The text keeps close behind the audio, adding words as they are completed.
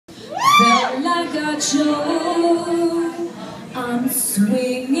Felt like a joke. I'm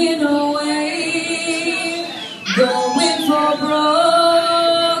swinging away, going for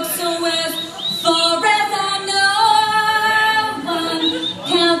broke. So as far as I know, I'm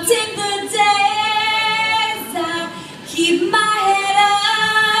counting the days. I keep my head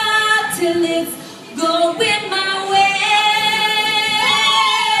up till it's going my way.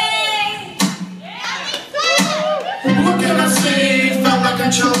 What can I say? Felt like a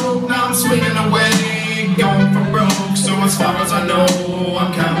joke. Now I'm swinging away, going for broke. So as far as I know,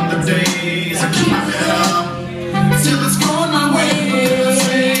 I'm counting the days. I keep my head up till it's going my way.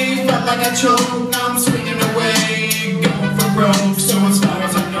 Felt like a joke. Now I'm swinging away, going for broke. So as far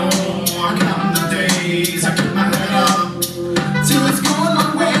as I know, I'm counting the days. I keep my head up till it's going my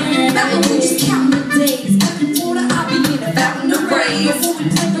way. Malibu just counting the days. Every water I'll be in a fountain of rays. The woman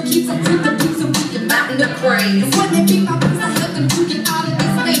never keeps up with the blues and be a mountain of praise. When they beat my blues, I help them to get out of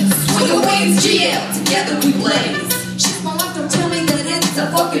this maze. Swing away, GL, together we blaze. She's my life, don't tell me that it's a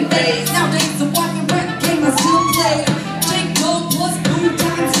fucking phase. Nowadays the walking rap game I still play. Jake Gold plus Blue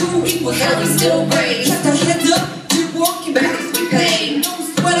times 2 equals hell we still raise. Kept our heads up, keep walking back as we pay. No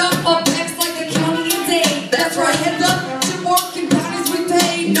sweat up our backs like the county a day. That's right, heads up, keep walking back as we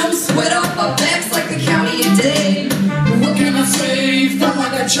pay. No sweat up our backs like the county a day. What can I say? Felt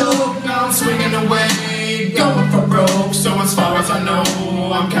like a joke. Now I'm swinging away, going for broke. So as far as I know,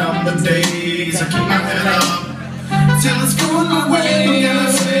 I'm counting the days. I keep my head up till it's going my way. What can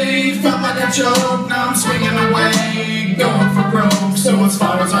I say? Felt like a joke. Now I'm swinging away, going for broke. So as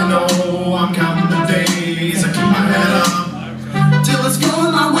far as I know, I'm counting the days. I keep my head up till it's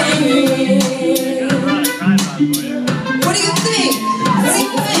going my way. What do you think? What do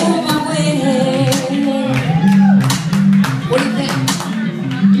you think? What do you think?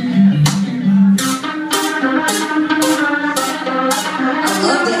 I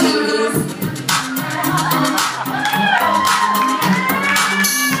love the 80s.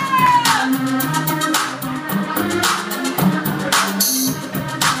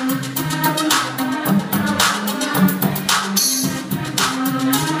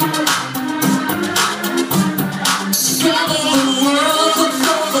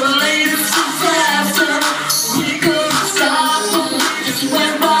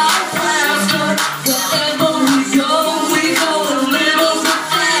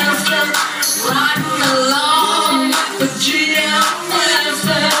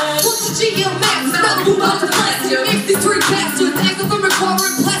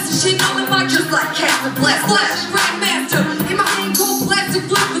 Like Captain Blast, Flash, Grandmaster. In my hand, cold plastic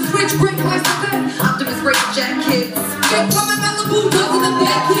flip with switch, break, flash, Optimus, break, jack kids. Yo, from my Malibu, dog in the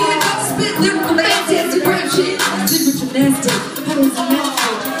back here. Got to spit lyrical, fantastic rap shit. Super gymnastic, pedals and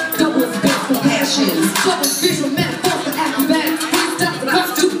mouthful. Double space for passions. Double visual metaphor for acrobatics. Please stop with our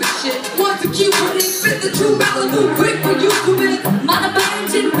stupid shit. Want to keep winning, spit the true Malibu, quick when you commit. Malibu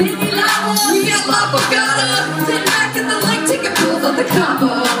and LisaLove. We got lava, gotta sit back in the lake, taking pills on the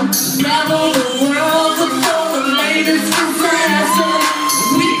combo. Travel the world before the latest disaster.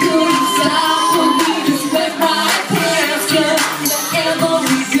 We couldn't stop, but we just went right past it. Wherever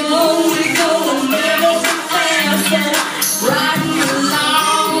we go a little bit faster. Riding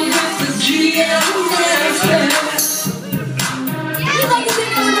along with the GL master. We'd like to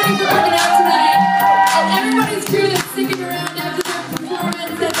thank everybody for coming out tonight. And everybody's crew that's sticking around after their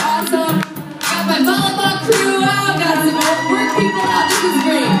performance. That's awesome. Got my volleyball crew out, got some work people out. This is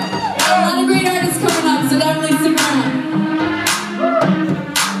great. A lot of great artists coming up, so definitely stick around.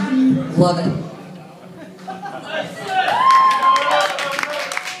 Love it.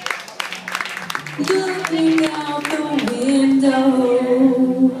 Looking out the window,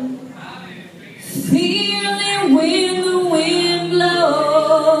 feeling when the wind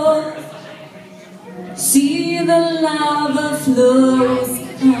blows, see the lava flows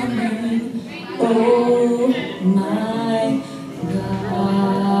coming. Oh my God.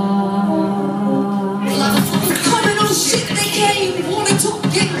 Lava flows coming on shit they can't even wanna talk,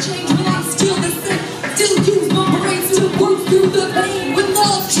 game change when I'm still the same. Still use my brains to work through the pain. With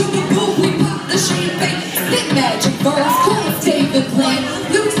love, sugar, boom, we pop the champagne. Big magic birds, cold David playing.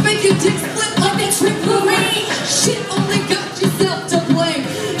 Lyrics make your dick split like that triple rain. Shit, only got yourself to blame.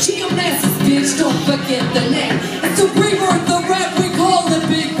 Geomasis, bitch, don't forget the name. It's a rebirth, the rap, we call it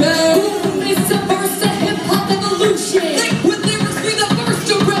Big Bang. Boom, it's a verse, a hip-hop evolution. Think with lyrics, be the first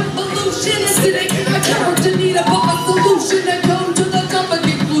to revolution. Instead, I character need a bomb solution and come to the common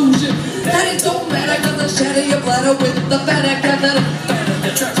conclusion that it don't matter, cause I shatter your bladder with the fat act that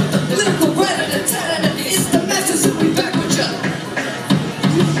lyrical rat-a-tat-tat. It's the masses who be back with ya.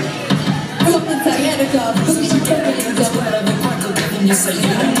 Something sciatica, cause you can't get it, whatever, Michael giving you say you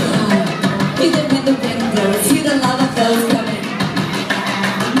don't know. Feel it when the wind blows, hear the lava flows coming.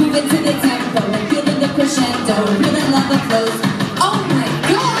 Moving to the tempo and feeling the crescendo, feel the lava flows. Oh my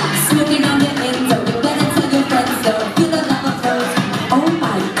God! Smoking on the endo, you better tell your friends though. Feel the lava flows. Oh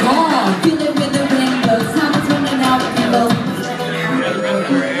my God! Feel it when the wind blows, time is running out, people.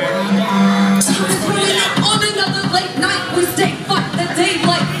 On another late night, we stay fuck the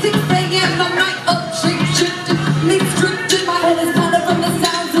daylight. 6 a.m. the night up, shape shifting, knees drifting. My head is pounded from the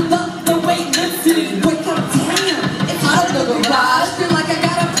sounds of the weight lifting. Wake up, damn, it's hot in the garage. Feel like I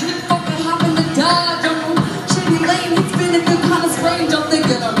gotta fucking hop in the Dodge. Shady lane, it's spinning through kind of strange. I'm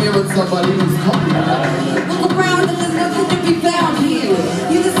thinking I'm here with somebody who's coming. Look around and there's nothing to be found here.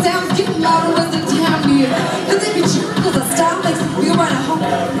 Hear the sounds getting louder as the town near. Cause they be cheering cause the style makes me feel right at home.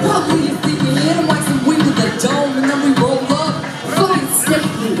 Probably you think you hit 'em like some wind to the dome. And then we roll up, flying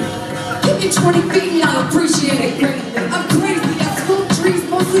stately. Give me 20 feet and I'll appreciate it greatly. I'm crazy, I smoke trees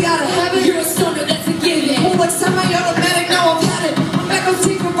mostly out of habit. You're a stoner, that's a given. Oh, like semi-automatic, now I've had it. I'm back on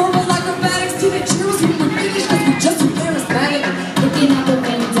tape for verbal acrobatics. See the cheers when we're finished cause we just too charismatic. Looking out the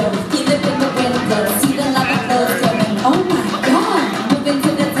window, feel it in the window. See the lava flows coming. Oh my God! Moving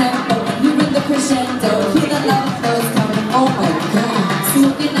to the tempo and hearing the crescendo. Hear the lava flows coming. Oh my God!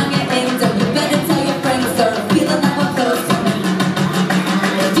 Smoking on your endo, you better tell your friends so. Feel the lava flows coming.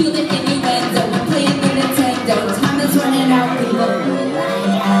 Feel the innuendo, we're playing the Nintendo. Time is running out, people.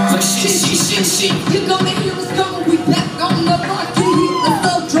 You're gonna hear us going, we back on the block. You hear the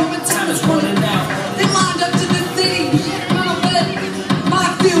slow drum and time is running out. They lined up to the city, my bed, my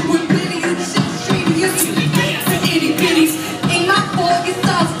field with Benny and shit streety. It's really dance and itty bitties. Ain't my fault, it's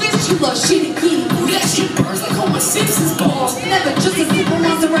all fish, you love shitty kitty. Ooh, that shit burns like Homer Simpson's balls. Never just a simple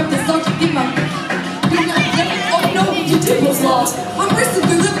monster rep that's all you get my. Oh no, you did was lost. I'm racing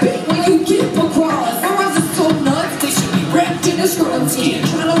through the beat when you get across. My rhymes are so nuts, they should be wrapped in a scrum skin.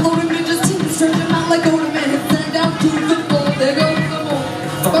 Trying to load them in just stretch them out like ornament and send down to the floor. There goes some more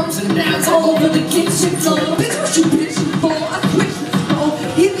bumps and downs all over the kitchen floor. Bitch, what you bitching for? I switch the flow.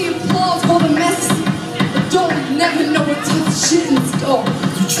 Hear the applause for the message. But don't never know what type of shit in store.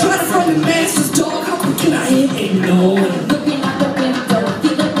 You try to run the master's dog. How quick can I hit ignore? Looking out the window,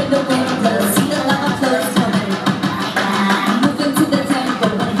 feel it with the wind blows. See the lava flows coming. Moving to the tempo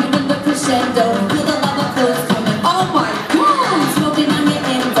and hearing the crescendo. Feel the lava flows coming. Oh my God! Smoking on your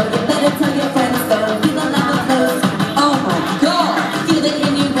endo, you better tell your friends though. Feel the lava flows. Oh my God! Feel the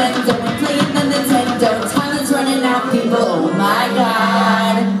innuendo and playing the Nintendo. Time is running out, people. Oh my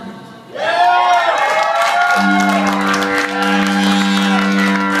God!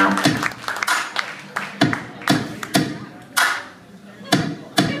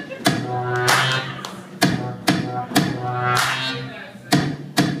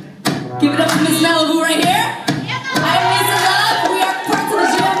 Give it up for Miss Malibu right here. I'm LisaLove. We are parts of the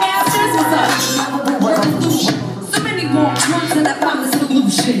Jam Masters. What's up? So many more times that I found the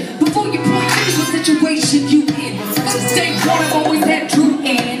solution. Before you point fingers what situation you in. Since day one I've always had true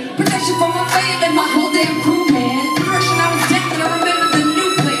in. Protection from my fame and my whole damn crew, man. Direction I was taking, I remember the new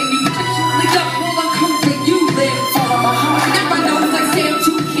plan. You fictionally got all uncomfort you live. Follow my heart. Got my nose like Sam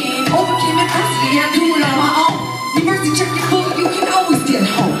Toucan. Overcame adversity, I do it on my own. You mercy check your food, you can always get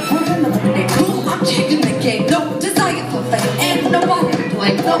home. I'm kicking the game, no desire for fame, and nobody to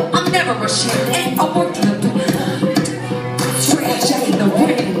blame. No, I'm never ashamed, and I work to the trash in the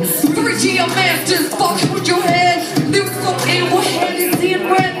rain. 3G masters, fucking with your head. Lyrics so in, what head is in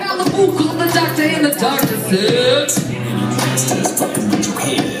red? Malibu, call the doctor, and the doctor said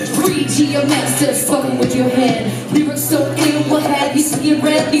 3G masters, fucking with your head. Lyrics so in, what head you see in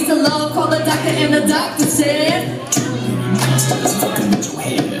red? LisaLove, call the doctor, and the doctor said fucking with your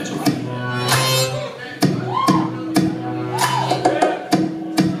head.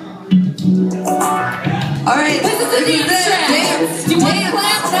 Alright, this is a dance track. Dance. Do you want to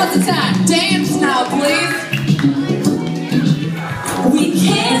clap? Now's the time. Dance now, please. We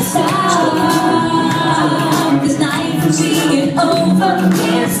can't stop this night from being over. We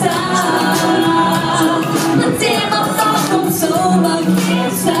can't stop the day my thoughts from sober. We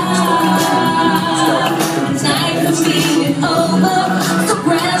can't stop this night from being over. So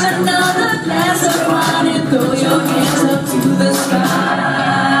grab another glass of wine and throw your hands up to the sky.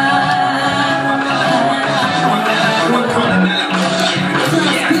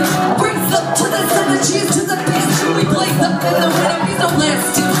 Cheers to the best, we blaze up in the winter, we don't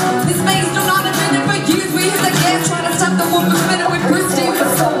last too. This maze do not have been for years, we hit the gas, trying to stop the woman spinning with pristine for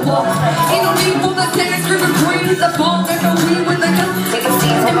so long. Ain't no need for the dance, screaming green, hit the ball, there's no weed when they come.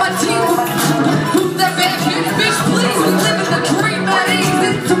 In my team, who's that bad bitch, bitch, please, we living the dream, at ease,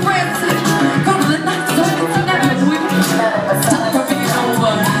 it's a rap. Go to the night, so it's never win. Stop for being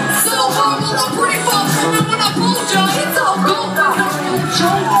over. So horrible, joy, it's all gold, but no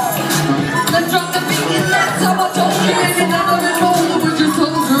joy. Let's drop the beat and that's how I told you. And you never been older with your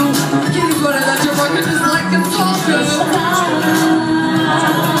soul through. Kitty's running at your working just like a soldier.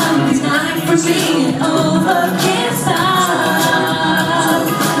 It's not for being over, can't stop.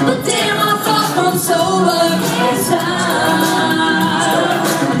 But damn, I thought I'm sober, can't stop.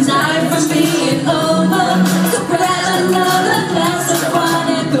 It's not for being over, so grab another glass of wine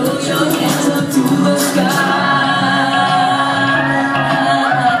and throw your hands up to the sky.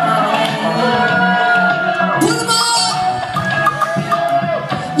 Put 'em up!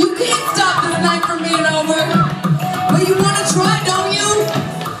 You can't stop this night from being over. But you wanna try, don't you?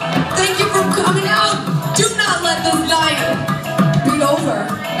 Thank you for coming out. Do not let this night be over.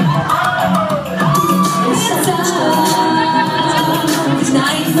 It's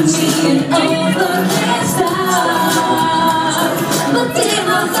not for being over, can't stop. But damn,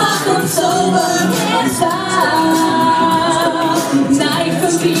 I thought I'm sober, can't stop. It's not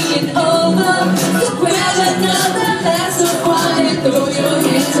for being over.